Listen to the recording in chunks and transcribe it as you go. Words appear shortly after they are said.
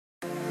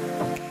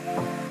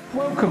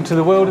Welcome to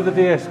the world of the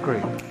DS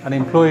Group, an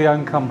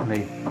employee-owned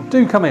company.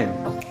 Do come in.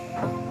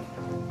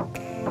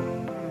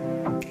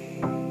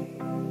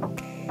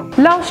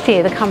 Last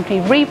year, the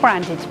company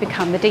rebranded to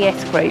become the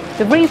DS Group.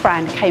 The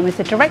rebrand came as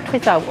a direct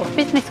result of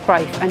business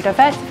growth and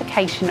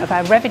diversification of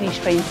our revenue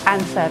streams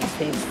and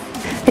services.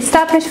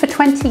 Established for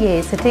 20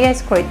 years, the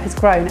DS Group has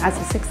grown as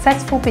a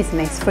successful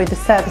business through the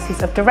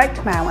services of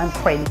direct mail and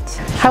print.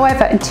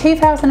 However, in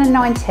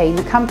 2019,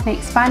 the company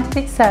expanded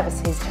its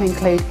services to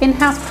include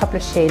in-house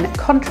publishing,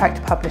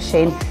 contract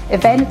publishing,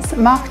 events,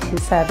 marketing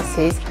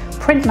services,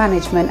 print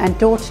management and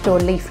door-to-door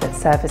leaflet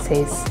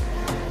services.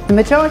 The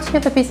majority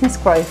of the business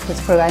growth was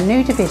through our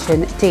new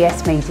division,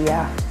 DS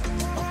Media.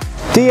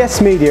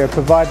 DS Media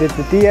provided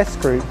the DS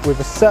Group with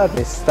a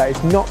service that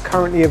is not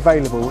currently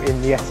available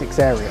in the Essex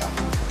area.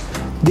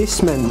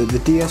 This meant that the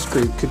DS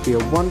Group could be a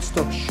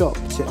one-stop shop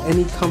to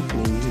any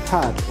company who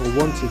had or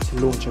wanted to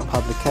launch a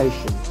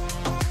publication.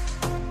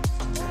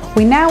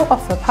 We now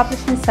offer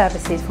publishing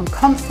services from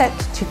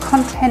concept to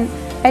content,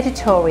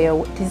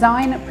 editorial,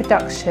 design,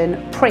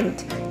 production,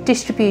 print,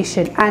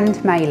 distribution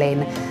and mailing.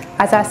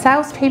 As our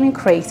sales team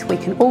increase, we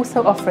can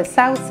also offer a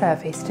sales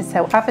service to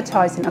sell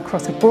advertising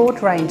across a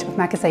broad range of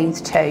magazines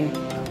too.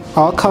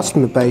 Our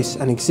customer base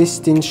and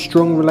existing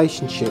strong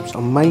relationships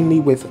are mainly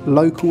with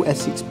local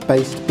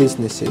Essex-based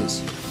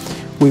businesses.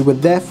 We were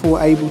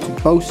therefore able to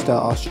bolster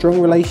our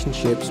strong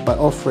relationships by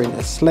offering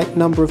a select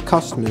number of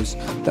customers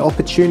the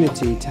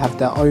opportunity to have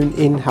their own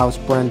in-house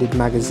branded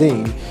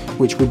magazine,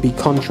 which would be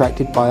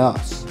contracted by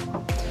us.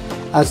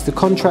 As the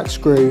contracts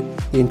grew,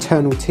 the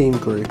internal team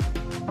grew.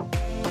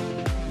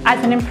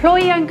 As an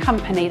employee-owned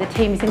company, the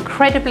team is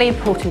incredibly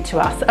important to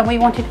us and we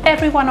wanted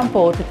everyone on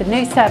board with the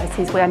new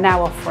services we are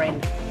now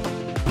offering.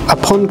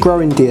 Upon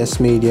growing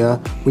DS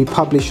Media, we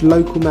publish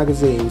local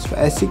magazines for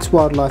Essex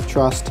Wildlife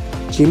Trust,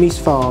 Jimmy's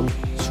Farm,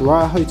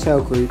 Soraya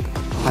Hotel Group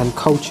and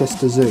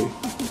Colchester Zoo.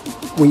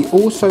 We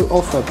also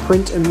offer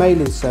print and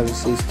mailing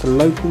services to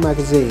local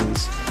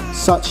magazines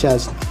such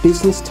as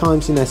Business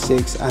Times in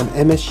Essex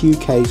and MS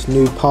UK's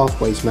New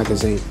Pathways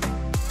magazine.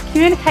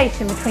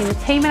 Communication between the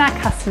team and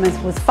our customers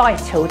was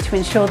vital to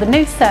ensure the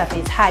new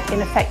service had in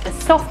effect a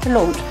soft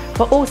launch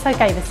but also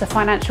gave us the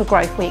financial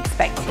growth we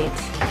expected.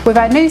 With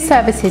our new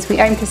services we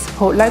aim to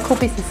support local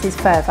businesses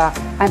further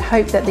and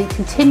hope that the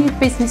continued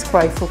business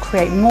growth will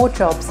create more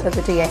jobs at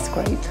the DS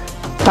Group.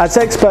 As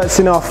experts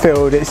in our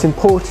field, it's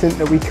important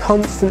that we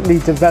constantly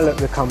develop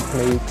the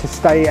company to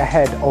stay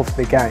ahead of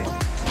the game.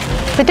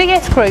 The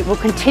DS Group will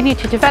continue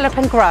to develop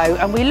and grow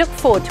and we look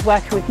forward to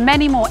working with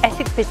many more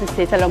Essex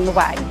businesses along the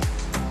way.